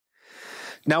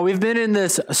Now, we've been in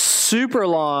this super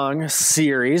long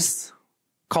series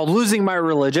called Losing My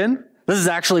Religion. This is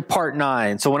actually part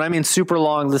 9. So when I mean super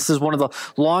long, this is one of the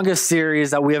longest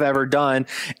series that we have ever done.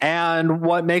 And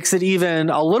what makes it even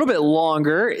a little bit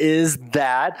longer is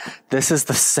that this is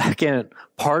the second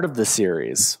part of the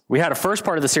series. We had a first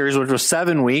part of the series, which was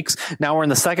 7 weeks. Now we're in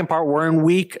the second part. We're in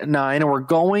week 9, and we're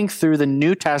going through the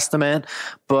New Testament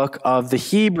book of the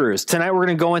Hebrews. Tonight we're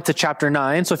going to go into chapter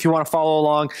 9. So if you want to follow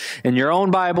along in your own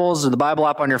Bibles or the Bible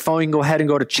app on your phone, you can go ahead and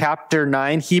go to chapter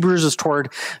 9. Hebrews is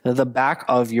toward the back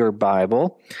of your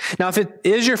Bible. Now, if it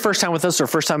is your first time with us or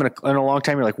first time in a long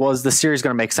time, you're like, well, is this series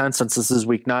going to make sense since this is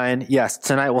week 9? Yes,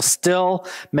 tonight will still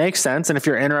make sense. And if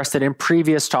you're interested in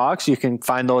previous talks, you can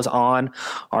find those on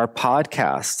our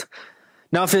podcast.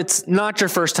 Now, if it's not your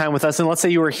first time with us, and let's say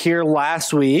you were here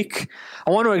last week,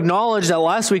 I want to acknowledge that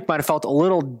last week might have felt a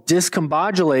little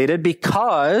discombobulated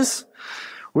because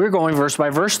we're going verse by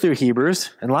verse through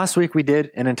Hebrews, and last week we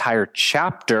did an entire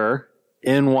chapter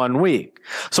in 1 week.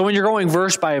 So when you're going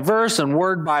verse by verse and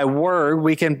word by word,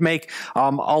 we can make a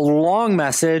long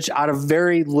message out of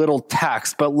very little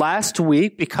text. But last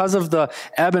week, because of the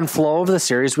ebb and flow of the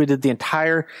series, we did the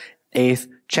entire 8th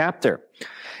chapter.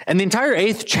 And the entire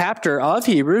 8th chapter of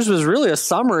Hebrews was really a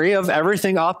summary of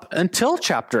everything up until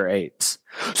chapter 8.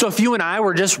 So if you and I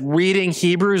were just reading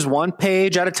Hebrews 1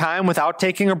 page at a time without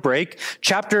taking a break,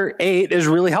 chapter 8 is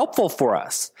really helpful for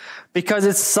us because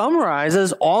it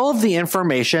summarizes all of the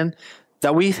information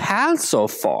that we've had so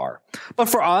far. But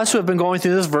for us who have been going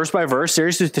through this verse by verse,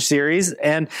 series to series,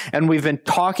 and we've been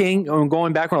talking and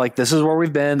going back, we're like, this is where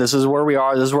we've been, this is where we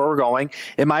are, this is where we're going.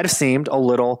 It might have seemed a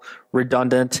little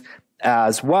redundant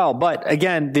as well. But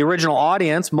again, the original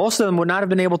audience, most of them would not have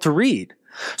been able to read.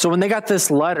 So when they got this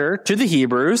letter to the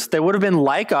Hebrews, they would have been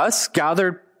like us,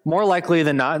 gathered more likely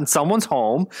than not in someone's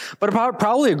home, but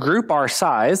probably a group our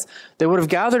size. They would have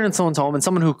gathered in someone's home, and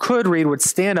someone who could read would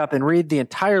stand up and read the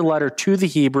entire letter to the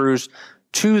Hebrews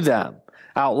to them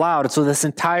out loud. And so this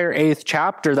entire 8th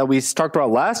chapter that we talked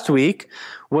about last week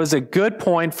was a good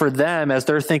point for them as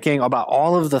they're thinking about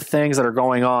all of the things that are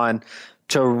going on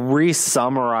to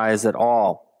re-summarize it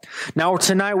all. Now,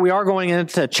 tonight we are going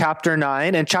into chapter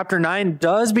 9, and chapter 9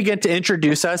 does begin to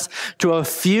introduce us to a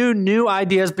few new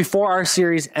ideas before our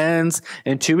series ends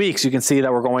in 2 weeks. You can see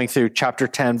that we're going through chapter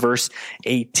 10, verse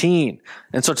 18.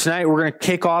 And so tonight we're going to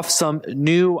kick off some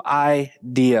new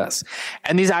ideas.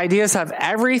 And these ideas have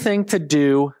everything to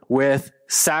do with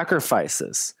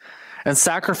sacrifices. And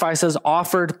sacrifices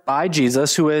offered by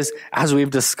Jesus, who is, as we've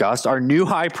discussed, our new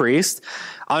high priest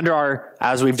under our,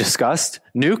 as we've discussed,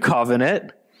 new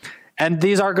covenant. And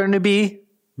these are going to be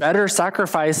better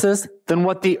sacrifices than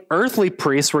what the earthly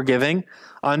priests were giving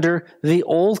under the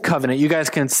old covenant. You guys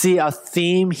can see a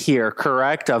theme here,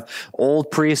 correct? Of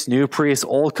old priests,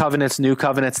 old covenants, new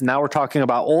covenants. Now we're talking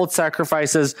about old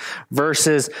sacrifices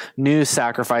versus new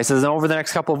sacrifices. And over the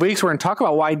next couple of weeks, we're going to talk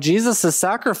about why Jesus'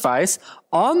 sacrifice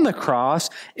on the cross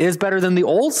is better than the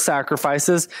old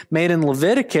sacrifices made in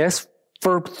Leviticus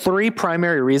for 3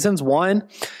 primary reasons. One,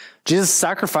 Jesus'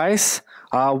 sacrifice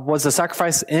was a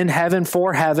sacrifice in heaven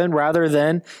for heaven rather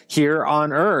than here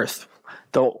on earth.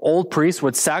 The old priest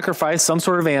would sacrifice some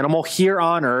sort of animal here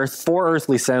on earth for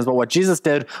earthly sins, but what Jesus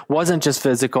did wasn't just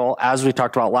physical, as we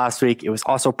talked about last week. It was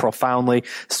also profoundly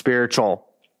spiritual.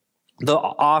 The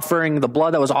offering, the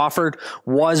blood that was offered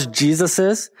was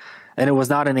Jesus's, and it was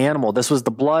not an animal. This was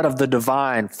the blood of the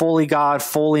divine, fully God,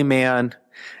 fully man,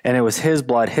 and it was his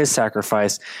blood, his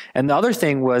sacrifice. And the other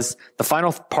thing was, the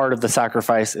final part of the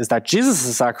sacrifice is that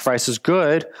Jesus' sacrifice is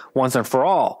good once and for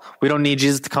all. We don't need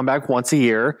Jesus to come back once a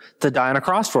year to die on a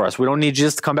cross for us. We don't need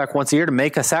Jesus to come back once a year to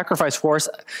make a sacrifice for us.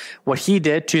 What he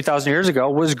did 2,000 years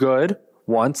ago was good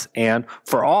once and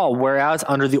for all. Whereas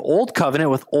under the old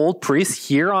covenant with old priests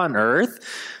here on earth,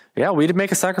 we'd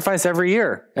make a sacrifice every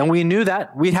year. And we knew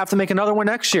that we'd have to make another one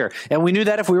next year. And we knew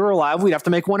that if we were alive, we'd have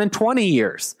to make one in 20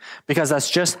 years because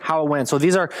that's just how it went. So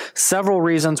these are several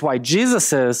reasons why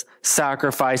Jesus'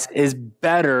 sacrifice is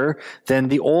better than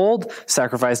the old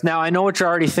sacrifice. Now, I know what you're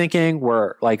already thinking.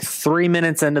 We're like 3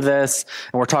 minutes into this,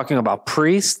 and we're talking about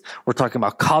priests. We're talking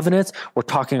about covenants. We're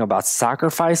talking about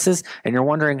sacrifices. And you're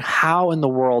wondering, how in the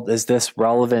world is this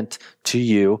relevant to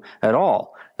you at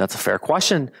all? That's a fair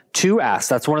question to ask.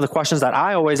 That's one of the questions that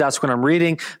I always ask when I'm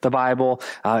reading the Bible,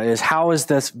 is how is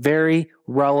this very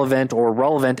relevant or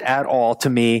relevant at all to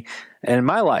me and in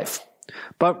my life?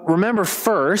 But remember,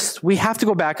 first, we have to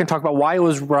go back and talk about why it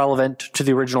was relevant to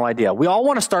the original idea. We all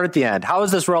want to start at the end. How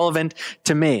is this relevant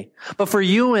to me? But for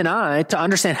you and I to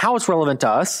understand how it's relevant to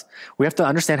us, we have to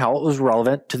understand how it was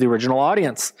relevant to the original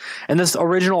audience. And this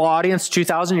original audience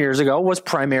 2,000 years ago was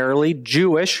primarily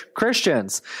Jewish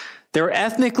Christians. They were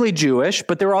ethnically Jewish,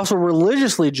 but they were also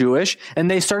religiously Jewish, and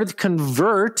they started to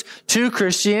convert to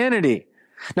Christianity.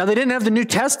 Now, they didn't have the New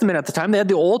Testament at the time. They had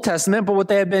the Old Testament, but what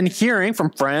they had been hearing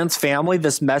from friends, family,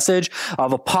 this message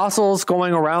of apostles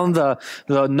going around the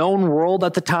known world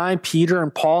at the time, Peter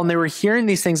and Paul, and they were hearing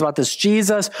these things about this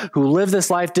Jesus who lived this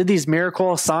life, did these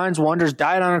miracles, signs, wonders,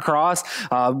 died on a cross,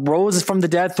 rose from the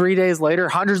dead 3 days later.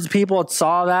 Hundreds of people had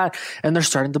saw that, and they're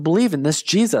starting to believe in this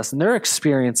Jesus, and they're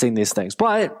experiencing these things.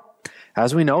 But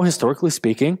as we know, historically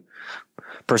speaking,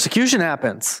 persecution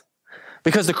happens.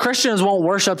 Because the Christians won't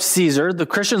worship Caesar, the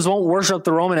Christians won't worship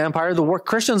the Roman Empire, the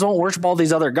Christians won't worship all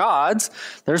these other gods,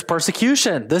 there's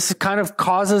persecution. This kind of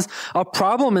causes a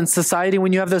problem in society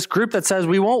when you have this group that says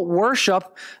we won't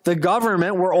worship the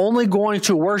government, we're only going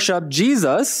to worship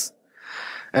Jesus.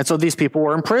 And so these people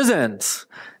were imprisoned.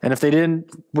 And if they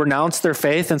didn't renounce their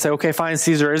faith and say, okay, fine,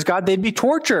 Caesar is God, they'd be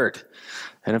tortured.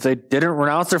 And if they didn't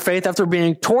renounce their faith after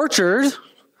being tortured,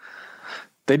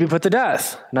 they'd be put to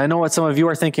death. And I know what some of you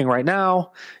are thinking right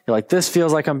now. You're like, this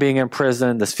feels like I'm being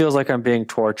imprisoned. This feels like I'm being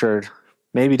tortured.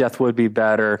 Maybe death would be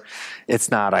better. It's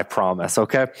not, I promise,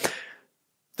 okay?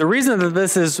 The reason that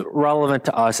this is relevant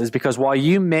to us is because while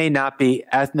you may not be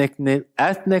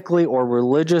ethnically or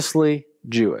religiously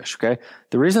Jewish, okay?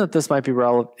 The reason that this might be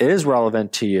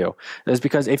relevant to you is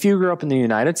because if you grew up in the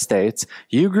United States,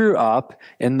 you grew up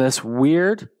in this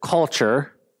weird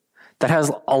culture that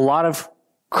has a lot of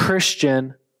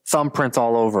Christian thumbprints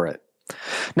all over it.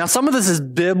 Now, some of this is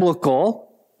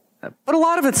biblical, but a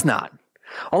lot of it's not.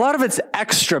 A lot of it's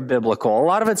extra biblical. A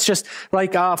lot of it's just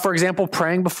like, for example,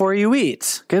 praying before you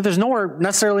eat. Okay, there's nowhere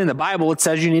necessarily in the Bible that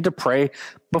says you need to pray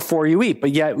before you eat.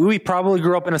 But yet we probably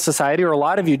grew up in a society, or a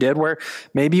lot of you did, where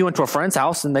maybe you went to a friend's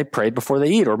house and they prayed before they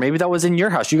eat. Or maybe that was in your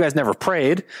house. You guys never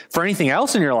prayed for anything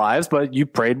else in your lives, but you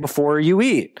prayed before you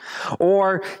eat.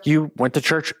 Or you went to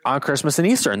church on Christmas and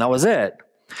Easter, and that was it.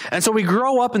 And so we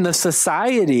grow up in the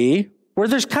society where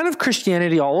there's kind of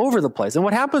Christianity all over the place. And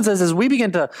what happens is we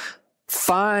begin to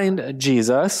find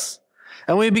Jesus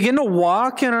and we begin to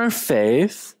walk in our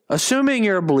faith, assuming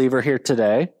you're a believer here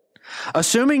today,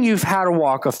 assuming you've had a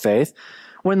walk of faith.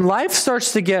 When life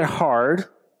starts to get hard,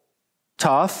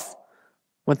 tough,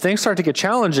 when things start to get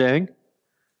challenging,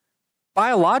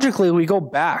 biologically we go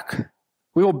back.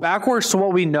 We go backwards to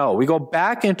what we know. We go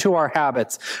back into our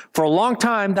habits. For a long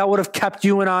time, that would have kept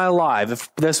you and I alive.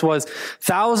 If this was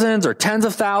thousands or tens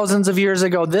of thousands of years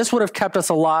ago, this would have kept us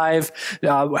alive,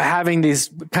 having these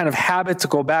kind of habits to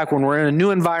go back. When we're in a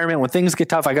new environment, when things get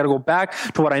tough, I got to go back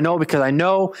to what I know because I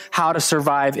know how to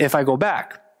survive if I go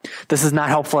back. This is not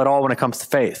helpful at all when it comes to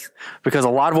faith, because a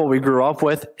lot of what we grew up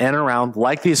with and around,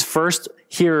 like these first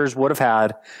hearers would have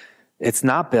had, it's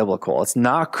not biblical. It's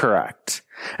not correct.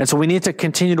 And so we need to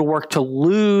continue to work to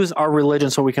lose our religion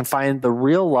so we can find the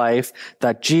real life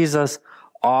that Jesus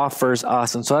offers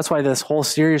us. And so that's why this whole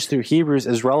series through Hebrews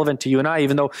is relevant to you and I.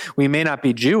 Even though we may not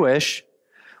be Jewish,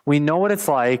 we know what it's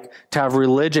like to have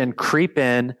religion creep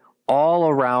in all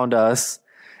around us,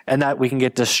 and that we can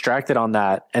get distracted on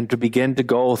that and to begin to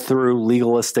go through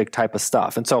legalistic type of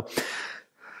stuff. And so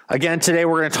again, today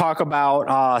we're going to talk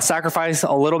about sacrifice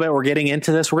a little bit. We're getting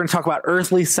into this. We're going to talk about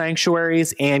earthly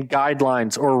sanctuaries and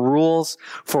guidelines or rules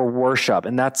for worship.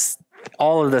 And that's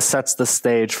all of this sets the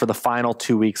stage for the final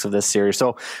 2 weeks of this series.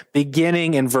 So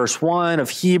beginning in verse 1 of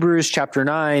Hebrews chapter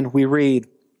 9, we read,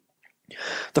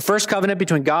 "The first covenant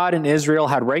between God and Israel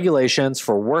had regulations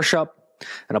for worship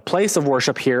and a place of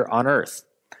worship here on earth.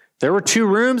 There were 2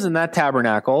 rooms in that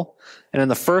tabernacle, and in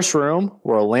the first room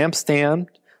were a lampstand,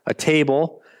 a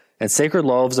table, and sacred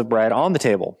loaves of bread on the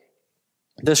table.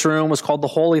 This room was called the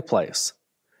holy place.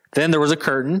 Then there was a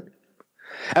curtain,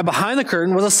 and behind the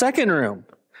curtain was a second room.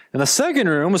 And the second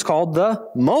room was called the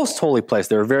most holy place."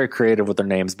 They were very creative with their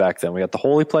names back then. We got the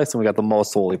holy place and we got the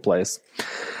most holy place.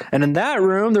 "And in that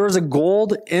room, there was a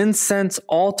gold incense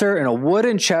altar and a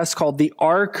wooden chest called the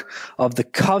Ark of the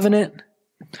Covenant,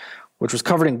 which was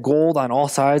covered in gold on all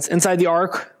sides. Inside the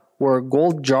ark were a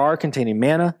gold jar containing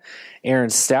manna,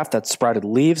 Aaron's staff that sprouted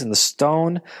leaves, and the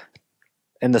stone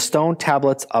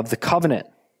tablets of the covenant.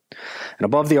 And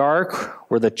above the ark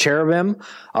were the cherubim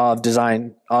of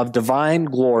divine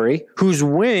glory, whose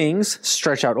wings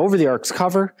stretch out over the ark's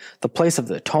cover, the place of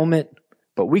the atonement.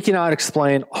 But we cannot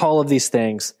explain all of these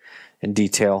things in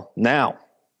detail now."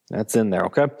 That's in there,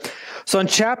 okay? So in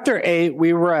chapter 8,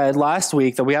 we read last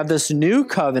week that we have this new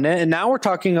covenant, and now we're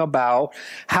talking about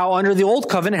how under the old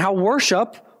covenant, how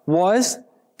worship was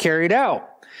carried out.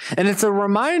 And it's a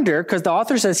reminder, because the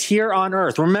author says here on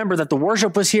earth. Remember that the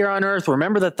worship was here on earth.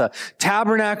 Remember that the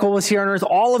tabernacle was here on earth.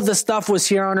 All of the stuff was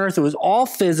here on earth. It was all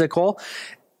physical.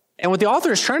 And what the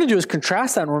author is trying to do is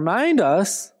contrast that and remind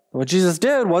us what Jesus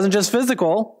did wasn't just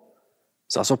physical.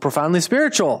 It's also profoundly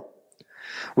spiritual.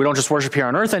 We don't just worship here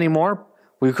on earth anymore.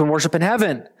 We can worship in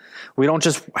heaven. We don't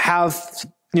just have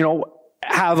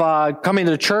coming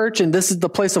to the church and this is the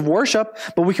place of worship,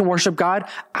 but we can worship God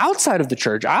outside of the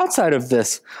church, outside of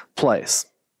this place.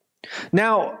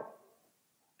 Now,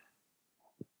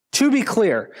 to be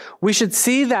clear, we should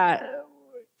see that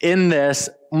in this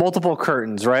multiple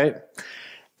curtains, right?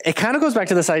 It kind of goes back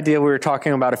to this idea we were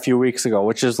talking about a few weeks ago,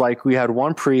 which is like we had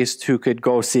one priest who could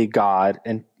go see God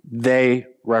and they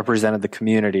represented the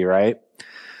community, right?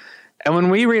 And when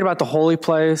we read about the holy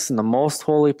place and the most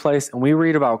holy place, and we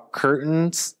read about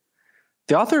curtains,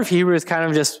 the author of Hebrews is kind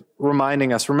of just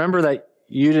reminding us, remember that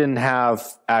you didn't have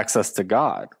access to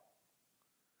God.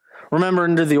 Remember,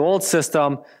 under the old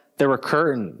system, there were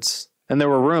curtains and there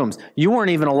were rooms. You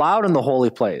weren't even allowed in the holy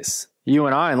place, you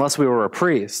and I, unless we were a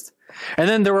priest. And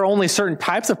then there were only certain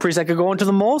types of priests that could go into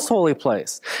the most holy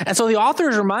place. And so the author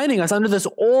is reminding us, under this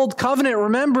old covenant,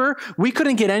 remember, we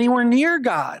couldn't get anywhere near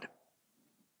God.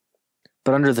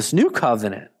 But under this new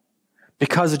covenant,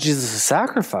 because of Jesus'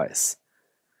 sacrifice,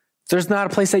 there's not a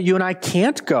place that you and I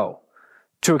can't go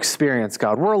to experience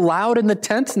God. We're allowed in the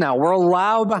tent now. We're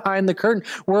allowed behind the curtain.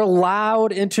 We're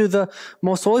allowed into the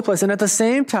most holy place. And at the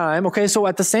same time,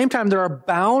 there are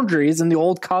boundaries in the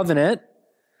old covenant.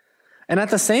 And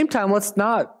at the same time, let's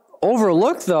not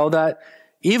overlook, though, that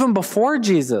even before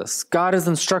Jesus, God is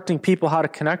instructing people how to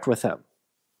connect with him.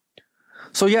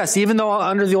 So yes, even though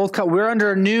under the old covenant, we're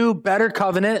under a new, better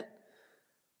covenant,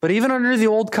 but even under the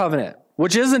old covenant,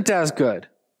 which isn't as good,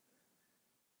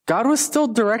 God was still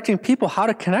directing people how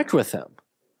to connect with him.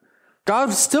 God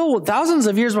was still, thousands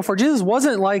of years before Jesus,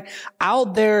 wasn't like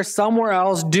out there somewhere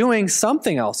else doing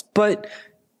something else. But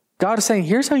God is saying,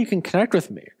 here's how you can connect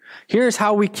with me. Here's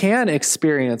how we can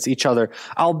experience each other,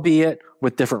 albeit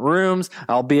with different rooms,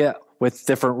 albeit with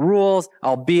different rules,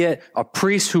 albeit a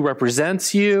priest who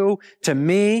represents you to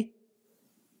me.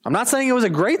 I'm not saying it was a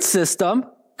great system.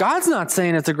 God's not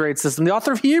saying it's a great system. The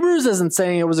author of Hebrews isn't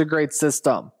saying it was a great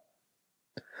system.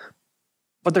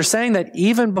 But they're saying that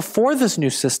even before this new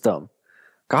system,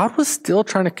 God was still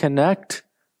trying to connect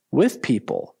with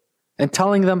people and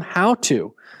telling them how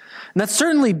to. And that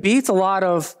certainly beats a lot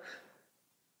of,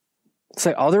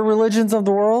 say, other religions of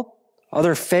the world,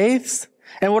 other faiths.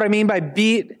 And what I mean by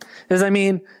beat is,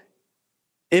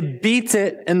 it beats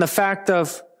it in the fact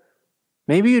of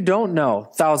maybe you don't know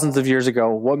thousands of years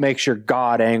ago what makes your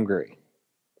God angry.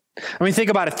 Think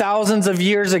about it. Thousands of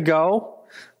years ago,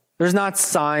 there's not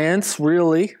science,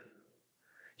 really.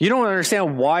 You don't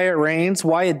understand why it rains,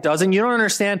 why it doesn't. You don't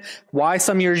understand why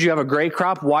some years you have a great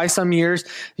crop, why some years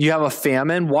you have a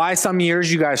famine, why some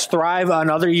years you guys thrive, on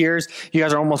other years you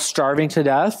guys are almost starving to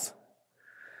death.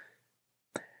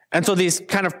 And so these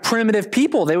kind of primitive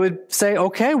people, they would say,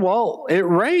 okay, well, it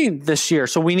rained this year,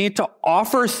 so we need to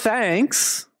offer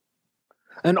thanks,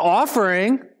 an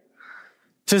offering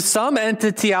to some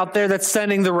entity out there that's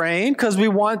sending the rain because we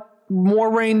want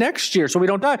more rain next year so we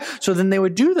don't die. So then they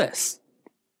would do this.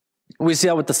 We see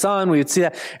that with the sun, we would see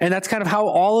that. And that's kind of how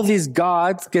all of these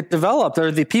gods get developed.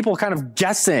 They're the people kind of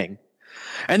guessing.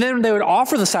 And then they would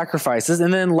offer the sacrifices.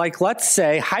 And then, let's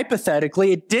say,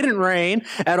 hypothetically, it didn't rain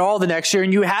at all the next year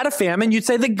and you had a famine. You'd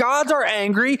say, the gods are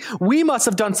angry. We must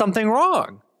have done something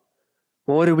wrong.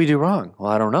 Well, what did we do wrong?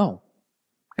 Well, I don't know.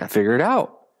 Got to figure it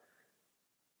out.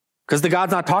 Because the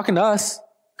God's not talking to us.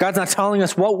 God's not telling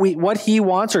us what he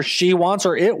wants or she wants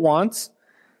or it wants.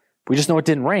 We just know it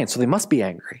didn't rain, so they must be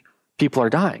angry. People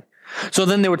are dying. So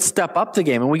then they would step up the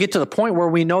game. And we get to the point where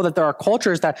we know that there are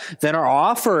cultures that then are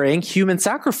offering human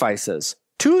sacrifices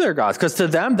to their gods. Because to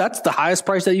them, that's the highest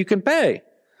price that you can pay.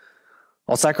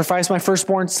 I'll sacrifice my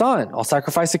firstborn son. I'll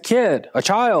sacrifice a kid, a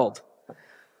child.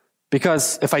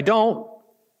 Because if I don't,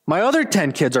 my other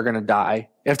 10 kids are going to die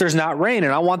if there's not rain.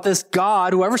 And I want this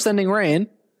God, whoever's sending rain,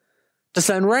 to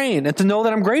send rain and to know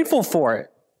that I'm grateful for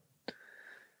it.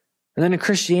 And then in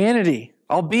Christianity,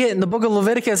 albeit in the book of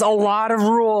Leviticus, a lot of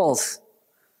rules.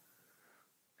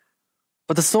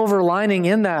 But the silver lining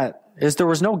in that is there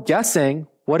was no guessing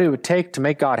what it would take to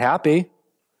make God happy.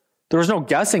 There was no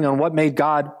guessing on what made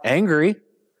God angry.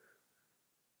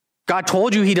 God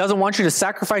told you he doesn't want you to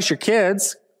sacrifice your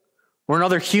kids or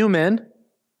another human.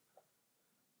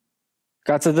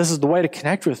 God said, this is the way to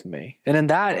connect with me. And in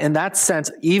that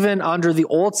sense, even under the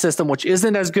old system, which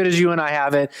isn't as good as you and I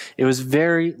have it, it was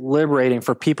very liberating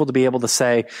for people to be able to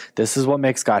say, this is what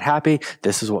makes God happy.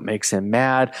 This is what makes him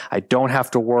mad. I don't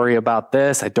have to worry about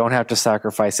this. I don't have to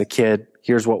sacrifice a kid.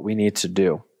 Here's what we need to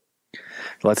do.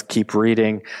 Let's keep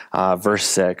reading verse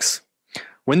 6.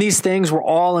 When these things were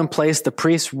all in place, the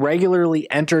priests regularly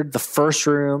entered the first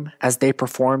room as they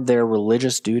performed their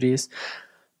religious duties.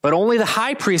 But only the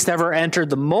high priest ever entered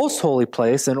the most holy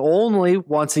place, and only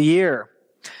once a year.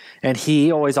 And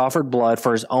he always offered blood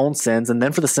for his own sins, and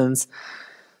then for the sins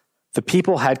the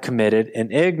people had committed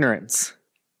in ignorance.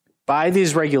 By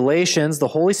these regulations, the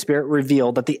Holy Spirit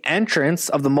revealed that the entrance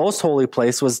of the most holy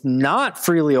place was not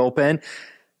freely open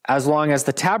as long as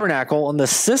the tabernacle and the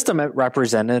system it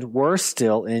represented were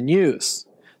still in use.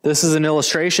 This is an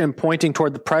illustration pointing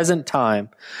toward the present time,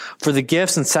 for the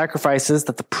gifts and sacrifices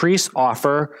that the priests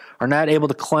offer are not able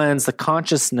to cleanse the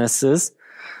consciousnesses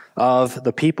of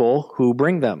the people who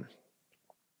bring them.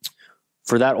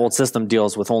 For that old system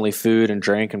deals with only food and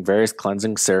drink and various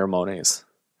cleansing ceremonies.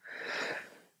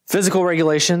 Physical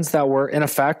regulations that were in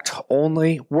effect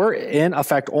only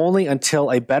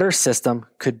until a better system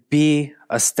could be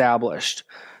established.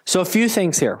 So a few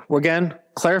things here. We're again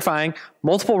clarifying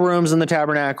multiple rooms in the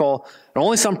tabernacle, and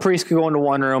only some priests could go into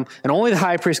one room, and only the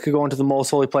high priest could go into the most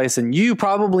holy place, and you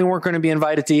probably weren't going to be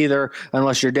invited to either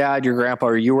unless your dad, your grandpa,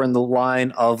 or you were in the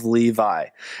line of Levi.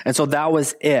 And so that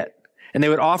was it. And they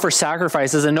would offer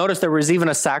sacrifices, and notice there was even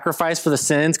a sacrifice for the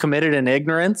sins committed in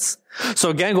ignorance.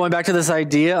 So again, going back to this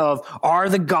idea of, are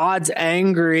the gods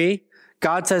angry?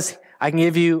 God says, I can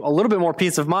give you a little bit more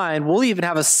peace of mind. We'll even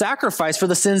have a sacrifice for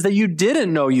the sins that you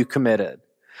didn't know you committed.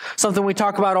 Something we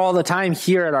talk about all the time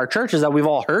here at our church is that we've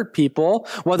all hurt people,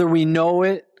 whether we know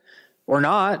it or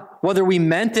not, whether we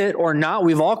meant it or not.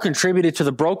 We've all contributed to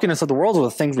the brokenness of the world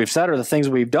with the things we've said or the things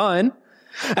we've done.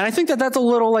 And I think that that's a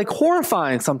little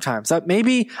horrifying sometimes, that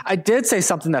maybe I did say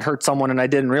something that hurt someone and I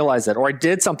didn't realize it, or I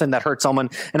did something that hurt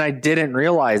someone and I didn't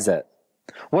realize it.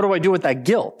 What do I do with that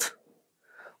guilt?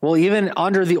 Well, even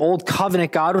under the old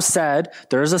covenant, God said,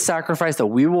 there is a sacrifice that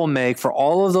we will make for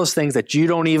all of those things that you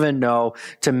don't even know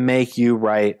to make you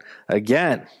right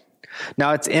again.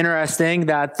 Now, it's interesting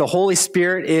that the Holy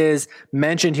Spirit is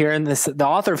mentioned here, and the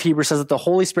author of Hebrews says that the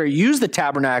Holy Spirit used the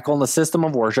tabernacle and the system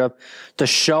of worship to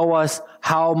show us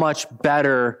how much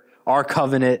better our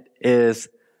covenant is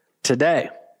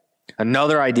today.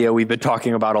 Another idea we've been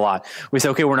talking about a lot. We say,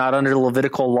 okay, we're not under the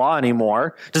Levitical law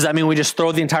anymore. Does that mean we just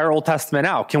throw the entire Old Testament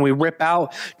out? Can we rip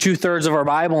out 2/3 of our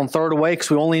Bible and throw it away because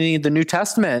we only need the New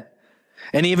Testament?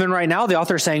 And even right now, the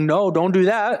author is saying, no, don't do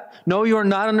that. No, you are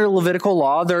not under Levitical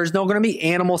law. There's no going to be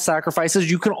animal sacrifices.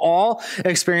 You can all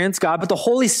experience God. But the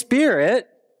Holy Spirit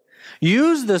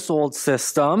used this old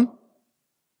system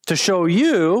to show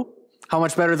you how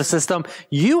much better the system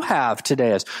you have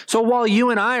today is. So while you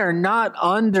and I are not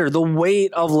under the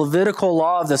weight of Levitical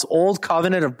law, of this old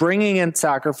covenant, of bringing in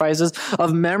sacrifices,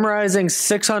 of memorizing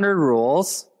 600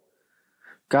 rules,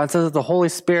 God says that the Holy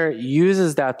Spirit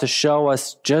uses that to show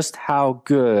us just how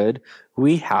good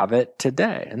we have it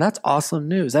today. And that's awesome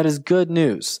news. That is good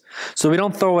news. So we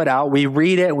don't throw it out. We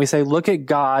read it and we say, look at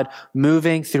God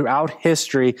moving throughout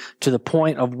history to the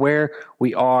point of where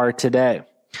we are today.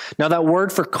 Now, that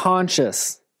word for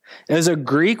conscious is a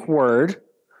Greek word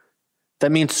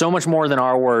that means so much more than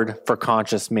our word for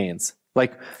conscious means.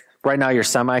 Like right now, you're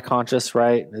semi-conscious,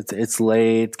 right? It's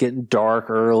late, it's getting dark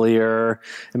earlier.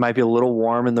 It might be a little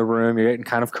warm in the room. You're getting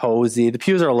kind of cozy. The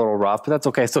pews are a little rough, but that's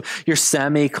okay. So you're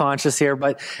semi-conscious here.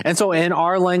 And so in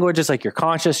our language, it's like you're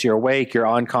conscious, you're awake, you're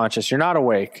unconscious, you're not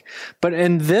awake. But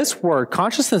in this word,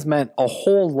 consciousness meant a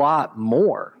whole lot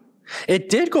more. It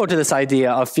did go to this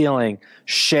idea of feeling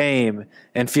shame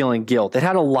and feeling guilt. It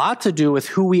had a lot to do with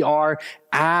who we are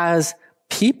as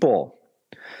people.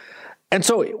 And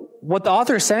so what the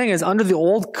author is saying is, under the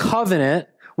old covenant,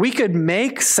 we could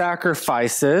make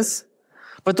sacrifices,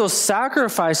 but those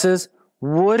sacrifices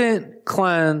wouldn't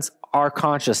cleanse our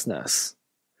consciousness.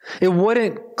 It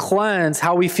wouldn't cleanse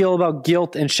how we feel about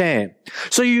guilt and shame.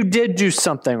 So you did do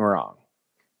something wrong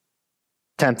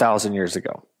 10,000 years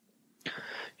ago.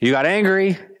 You got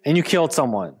angry and you killed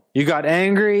someone. You got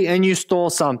angry and you stole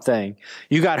something.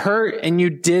 You got hurt and you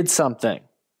did something.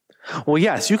 Well,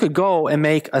 yes, you could go and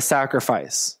make a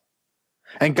sacrifice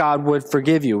and God would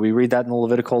forgive you. We read that in the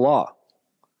Levitical law.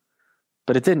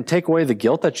 But it didn't take away the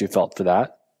guilt that you felt for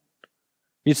that.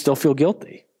 You'd still feel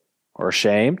guilty or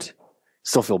ashamed,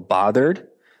 still feel bothered.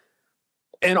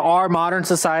 In our modern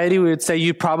society, we would say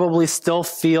you probably still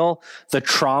feel the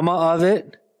trauma of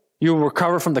it. You will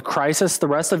recover from the crisis the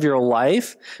rest of your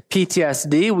life.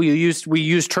 PTSD, we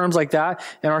use terms like that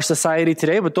in our society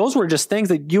today, but those were just things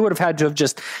that you would have had to have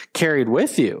just carried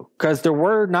with you, because there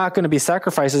were not going to be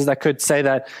sacrifices that could say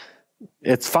that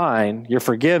it's fine, you're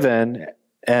forgiven,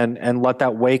 and let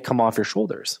that weight come off your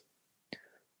shoulders.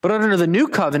 But under the new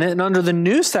covenant and under the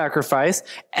new sacrifice,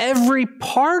 every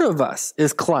part of us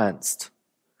is cleansed.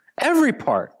 Every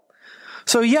part.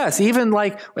 So yes, even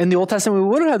like in the Old Testament, we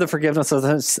would have had the forgiveness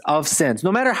of sins,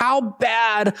 no matter how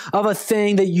bad of a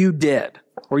thing that you did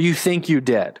or you think you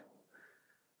did.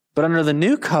 But under the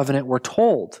new covenant, we're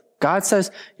told, God says,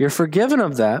 you're forgiven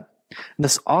of that. And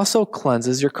this also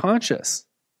cleanses your conscience.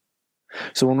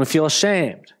 So when we feel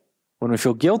ashamed, when we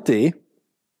feel guilty,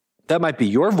 that might be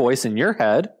your voice in your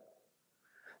head.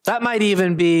 That might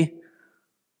even be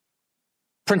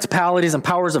principalities and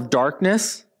powers of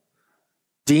darkness,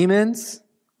 demons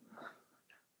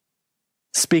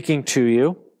speaking to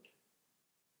you.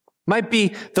 Might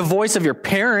be the voice of your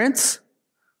parents,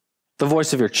 the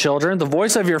voice of your children, the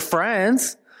voice of your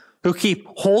friends who keep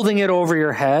holding it over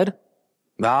your head.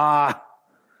 There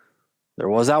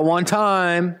was that one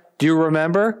time. Do you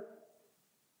remember?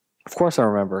 Of course I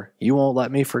remember. You won't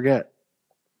let me forget.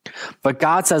 But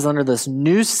God says under this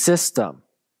new system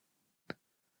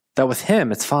that with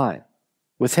Him, it's fine.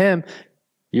 With Him,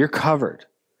 you're covered.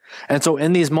 And so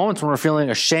in these moments when we're feeling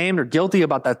ashamed or guilty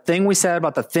about that thing we said,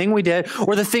 about the thing we did,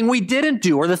 or the thing we didn't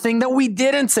do, or the thing that we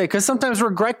didn't say, because sometimes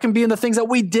regret can be in the things that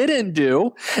we didn't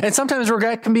do, and sometimes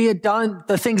regret can be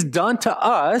the things done to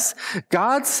us.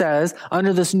 God says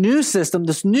under this new system,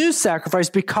 this new sacrifice,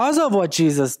 because of what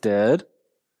Jesus did,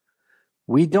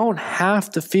 we don't have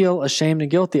to feel ashamed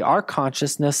and guilty. Our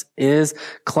consciousness is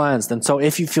cleansed. And so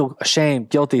if you feel ashamed,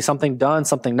 guilty, something done,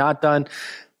 something not done,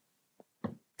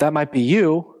 that might be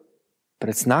you, but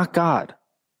it's not God.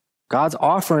 God's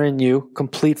offering you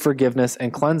complete forgiveness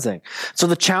and cleansing. So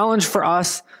the challenge for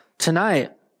us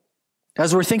tonight,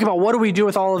 as we're thinking about what do we do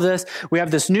with all of this, we have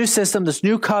this new system, this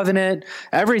new covenant,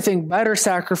 everything, better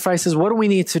sacrifices. What do we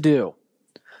need to do?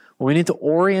 Well, we need to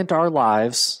orient our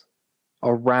lives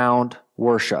around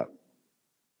worship.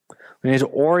 We need to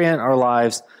orient our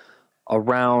lives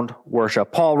around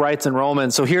worship. Paul writes in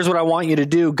Romans, so here's what I want you to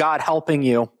do, God helping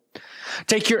you.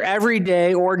 Take your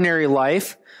everyday, ordinary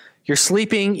life, your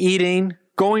sleeping, eating,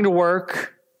 going to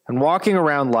work, and walking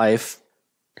around life,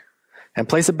 and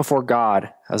place it before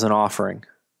God as an offering.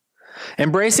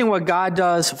 Embracing what God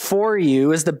does for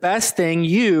you is the best thing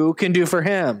you can do for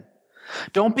Him.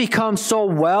 Don't become so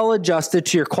well adjusted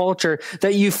to your culture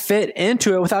that you fit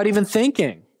into it without even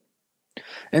thinking.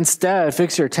 Instead,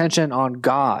 fix your attention on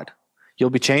God. You'll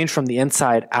be changed from the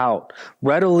inside out.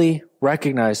 Readily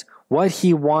recognize what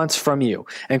He wants from you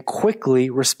and quickly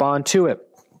respond to it.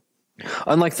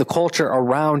 Unlike the culture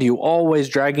around you, always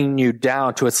dragging you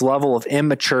down to its level of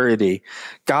immaturity,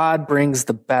 God brings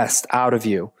the best out of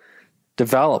you,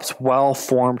 develops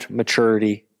well-formed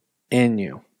maturity in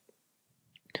you.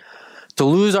 To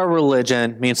lose our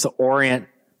religion means to orient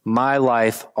my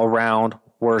life around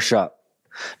worship.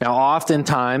 Now,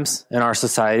 oftentimes in our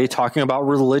society, talking about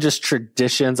religious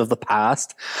traditions of the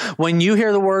past, when you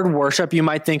hear the word worship, you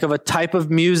might think of a type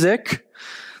of music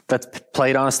that's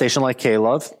played on a station like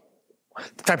K-Love,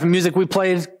 the type of music we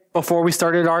played before we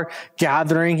started our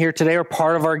gathering here today, or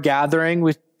part of our gathering,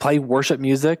 we play worship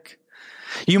music.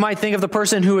 You might think of the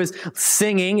person who is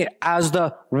singing as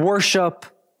the worship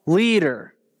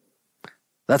leader.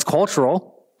 That's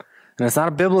cultural, and it's not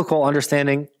a biblical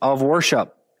understanding of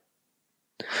worship.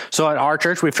 So at our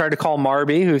church, we've tried to call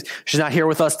Marby, she's not here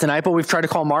with us tonight, but we've tried to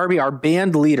call Marby our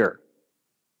band leader.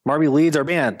 Marby leads our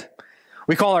band.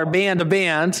 We call our band a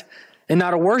band and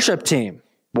not a worship team.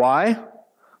 Why?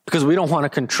 Because we don't want to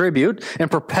contribute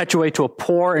and perpetuate to a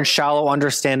poor and shallow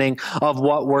understanding of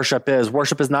what worship is.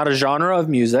 Worship is not a genre of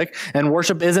music, and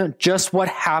worship isn't just what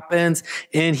happens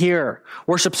in here.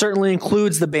 Worship certainly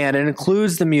includes the band, it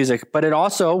includes the music, but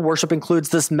worship includes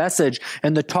this message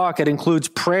and the talk. It includes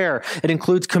prayer. It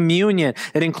includes communion.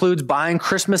 It includes buying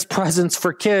Christmas presents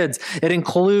for kids. It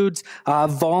includes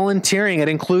volunteering. It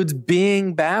includes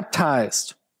being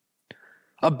baptized.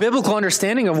 A biblical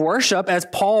understanding of worship, as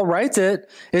Paul writes it,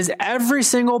 is every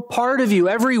single part of you,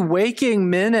 every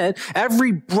waking minute,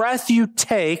 every breath you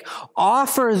take,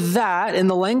 offer that, in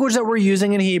the language that we're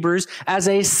using in Hebrews, as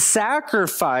a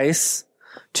sacrifice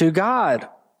to God.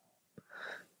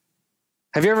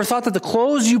 Have you ever thought that the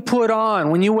clothes you put on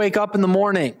when you wake up in the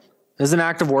morning is an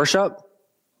act of worship?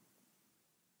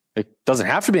 It doesn't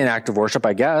have to be an act of worship,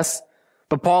 I guess.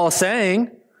 But Paul is saying,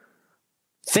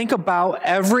 think about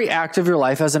every act of your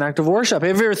life as an act of worship.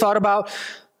 Have you ever thought about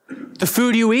the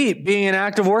food you eat being an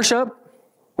act of worship?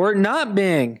 or it not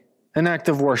being an act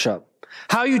of worship.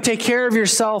 How you take care of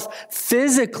yourself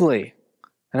physically,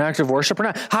 an act of worship or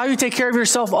not. How you take care of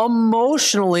yourself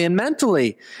emotionally and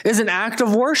mentally is an act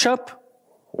of worship,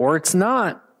 or it's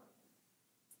not.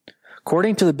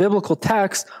 According to the biblical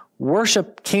text,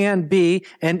 worship can be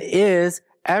and is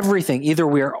everything. Either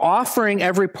we are offering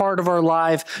every part of our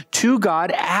life to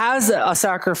God as a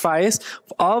sacrifice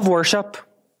of worship,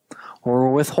 or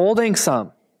we're withholding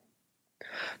some.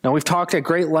 Now, we've talked at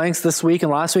great lengths this week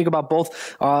and last week about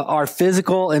both our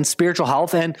physical and spiritual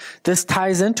health, and this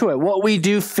ties into it. What we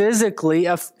do physically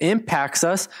impacts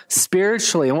us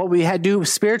spiritually, and what we do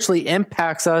spiritually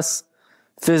impacts us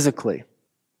physically.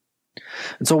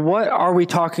 And so what are we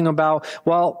talking about?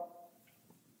 Well,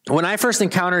 when I first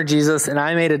encountered Jesus and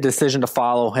I made a decision to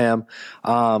follow him,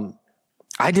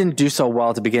 I didn't do so well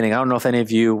at the beginning. I don't know if any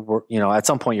of you were, at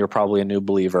some point you were probably a new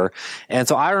believer. And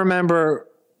so I remember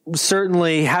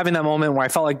certainly having that moment where I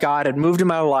felt like God had moved in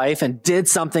my life and did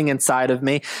something inside of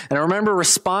me. And I remember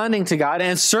responding to God,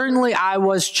 and certainly I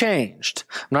was changed.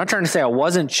 I'm not trying to say I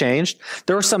wasn't changed.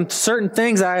 There were some certain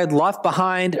things I had left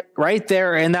behind right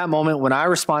there in that moment when I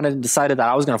responded and decided that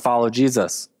I was going to follow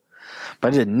Jesus.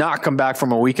 But I did not come back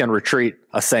from a weekend retreat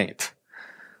a saint.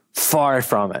 Far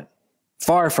from it.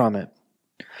 Far from it.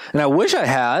 And I wish I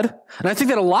had, and I think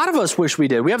that a lot of us wish we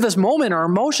did. We have this moment, our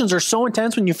emotions are so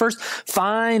intense when you first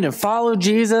find and follow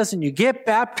Jesus and you get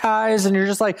baptized and you're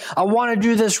just like, I want to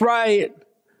do this right.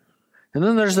 And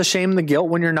then there's the shame and the guilt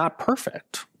when you're not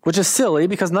perfect, which is silly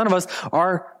because none of us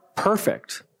are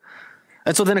perfect.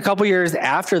 And so then a couple years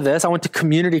after this, I went to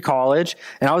community college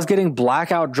and I was getting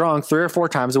blackout drunk 3 or 4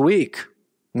 times a week.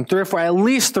 And at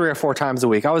least 3 or 4 times a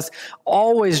week. I was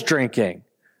always drinking.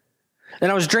 And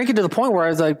I was drinking to the point where I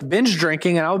was like binge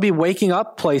drinking, and I would be waking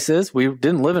up places. We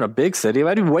didn't live in a big city.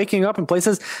 I'd be waking up in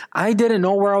places I didn't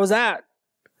know where I was at.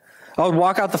 I would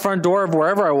walk out the front door of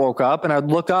wherever I woke up, and I'd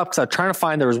look up because I was trying to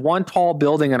find, there was one tall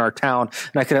building in our town,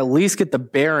 and I could at least get the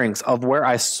bearings of where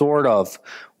I sort of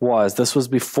was. This was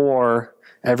before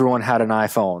everyone had an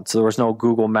iPhone, so there was no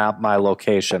Google Map my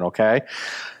location, okay?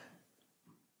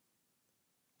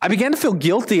 I began to feel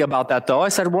guilty about that, though. I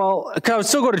said, well, I would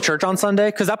still go to church on Sunday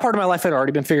because that part of my life had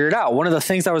already been figured out. One of the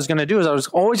things I was going to do is I was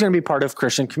always going to be part of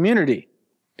Christian community.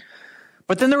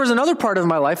 But then there was another part of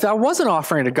my life that I wasn't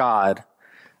offering to God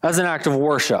as an act of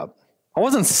worship. I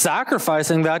wasn't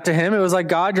sacrificing that to him. It was like,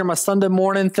 God, you're my Sunday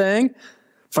morning thing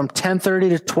from 10:30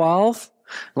 to 12.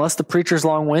 Unless the preacher's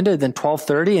long-winded, then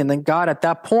 12:30. And then God, at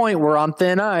that point, we're on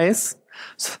thin ice.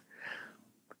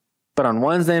 But on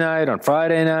Wednesday night, on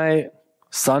Friday night,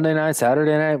 Sunday night,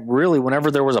 Saturday night, really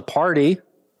whenever there was a party,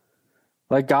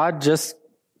 like God just,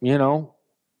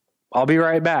 I'll be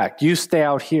right back. You stay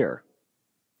out here.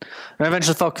 And I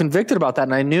eventually felt convicted about that.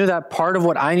 And I knew that part of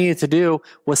what I needed to do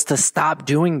was to stop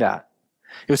doing that.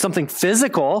 It was something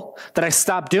physical that I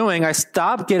stopped doing. I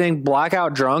stopped getting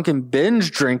blackout drunk and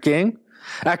binge drinking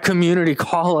at community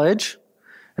college.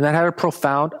 And that had a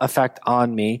profound effect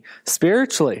on me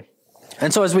spiritually.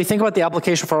 And so as we think about the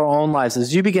application for our own lives,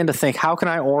 as you begin to think, how can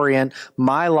I orient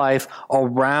my life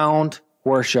around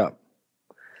worship?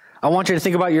 I want you to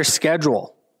think about your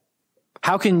schedule.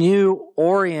 How can you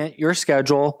orient your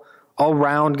schedule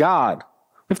around God?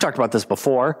 We've talked about this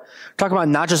before. Talk about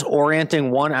not just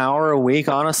orienting 1 hour a week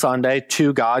on a Sunday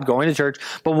to God, going to church,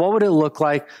 but what would it look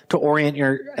like to orient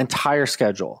your entire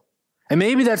schedule? And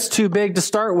maybe that's too big to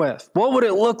start with. What would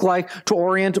it look like to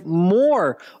orient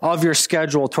more of your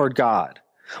schedule toward God?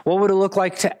 What would it look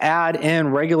like to add in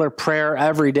regular prayer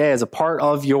every day as a part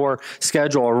of your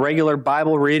schedule, or regular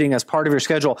Bible reading as part of your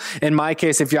schedule? In my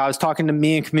case, if I was talking to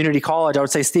me in community college, I would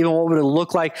say, Stephen, what would it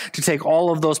look like to take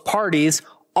all of those parties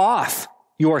off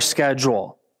your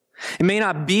schedule? It may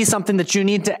not be something that you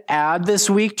need to add this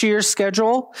week to your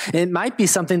schedule. It might be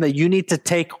something that you need to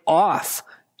take off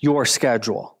your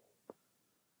schedule.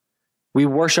 We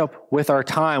worship with our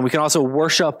time. We can also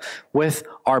worship with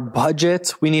our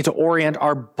budgets. We need to orient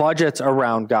our budgets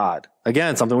around God.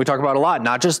 Again, something we talk about a lot,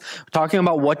 not just talking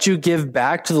about what you give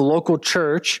back to the local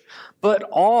church, but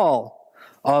all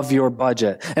of your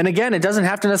budget. And again, it doesn't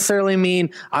have to necessarily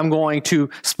mean I'm going to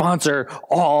sponsor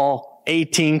all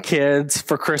 18 kids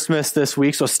for Christmas this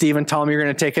week. So Stephen, tell me you're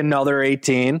going to take another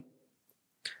 18.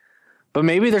 But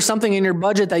maybe there's something in your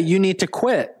budget that you need to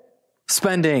quit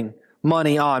spending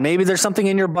money on. Maybe there's something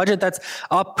in your budget that's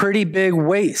a pretty big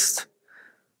waste.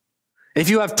 If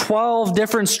you have 12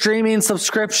 different streaming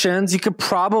subscriptions, you could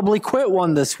probably quit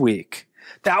one this week.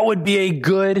 That would be a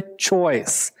good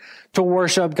choice to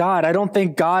worship God. I don't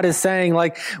think God is saying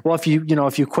like, well, if you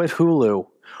quit Hulu,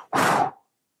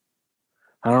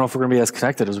 I don't know if we're going to be as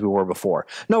connected as we were before.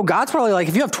 No, God's probably like,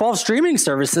 if you have 12 streaming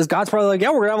services, God's probably like, yeah,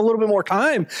 we're going to have a little bit more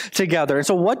time together. And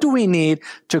so what do we need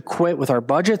to quit with our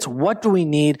budgets? What do we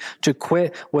need to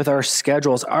quit with our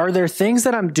schedules? Are there things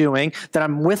that I'm doing that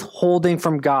I'm withholding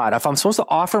from God? If I'm supposed to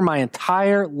offer my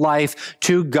entire life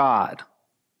to God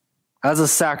as a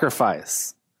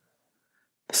sacrifice,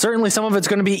 certainly some of it's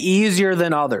going to be easier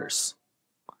than others.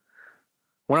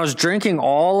 When I was drinking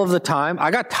all of the time,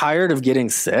 I got tired of getting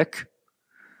sick.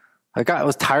 I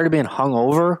was tired of being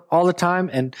hungover all the time,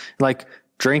 and like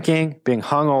drinking, being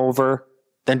hungover,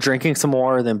 then drinking some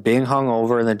more, then being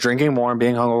hungover, and then drinking more and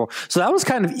being hungover. So that was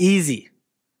kind of easy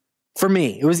for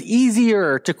me. It was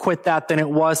easier to quit that than it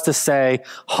was to say,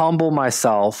 humble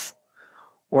myself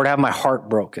or to have my heart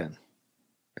broken.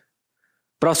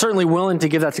 But I was certainly willing to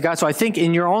give that to God. So I think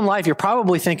in your own life, you're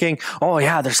probably thinking, oh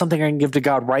yeah, there's something I can give to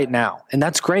God right now. And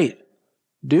that's great.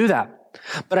 Do that.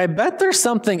 But I bet there's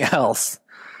something else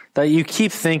that you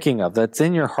keep thinking of, that's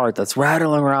in your heart, that's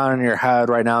rattling around in your head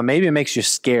right now. Maybe it makes you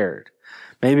scared.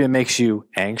 Maybe it makes you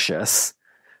anxious.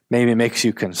 Maybe it makes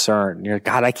you concerned. You're like,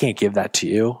 God, I can't give that to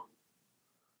you.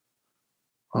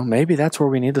 Well, maybe that's where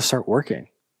we need to start working.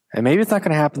 And maybe it's not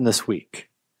going to happen this week.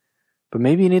 But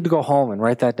maybe you need to go home and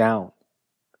write that down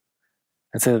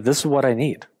and say, this is what I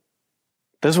need.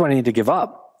 This is what I need to give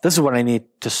up. This is what I need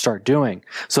to start doing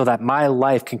so that my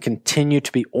life can continue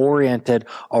to be oriented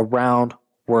around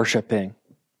worshiping.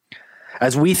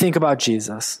 As we think about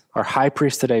Jesus, our high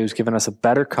priest today, who's given us a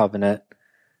better covenant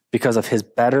because of his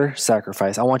better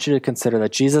sacrifice, I want you to consider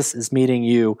that Jesus is meeting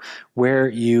you where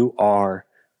you are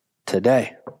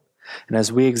today. And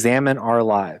as we examine our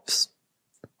lives,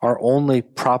 our only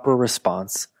proper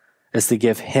response is to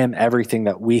give him everything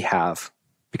that we have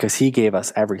because he gave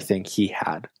us everything he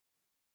had.